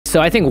So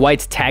I think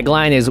White's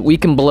tagline is, we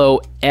can blow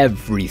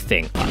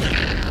everything up.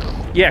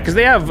 Yeah, because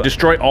they have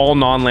destroy all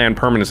non-land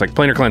permanents, like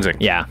planar cleansing.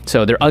 Yeah,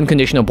 so their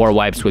unconditional board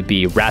wipes would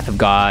be Wrath of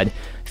God,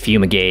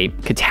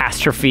 Fumigate,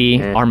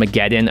 Catastrophe,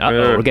 Armageddon.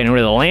 Uh-oh, we're getting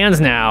rid of the lands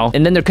now.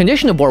 And then their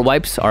conditional board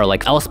wipes are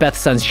like Elspeth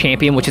Sun's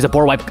Champion, which is a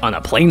board wipe on a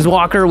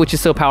Planeswalker, which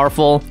is so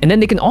powerful. And then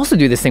they can also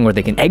do this thing where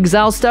they can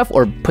exile stuff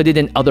or put it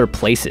in other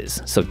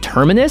places. So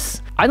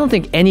Terminus, I don't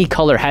think any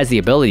color has the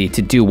ability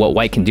to do what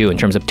White can do in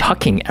terms of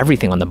tucking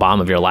everything on the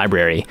bottom of your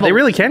library. They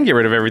really can get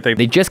rid of everything.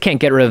 They just can't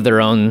get rid of their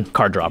own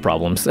card draw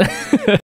problems.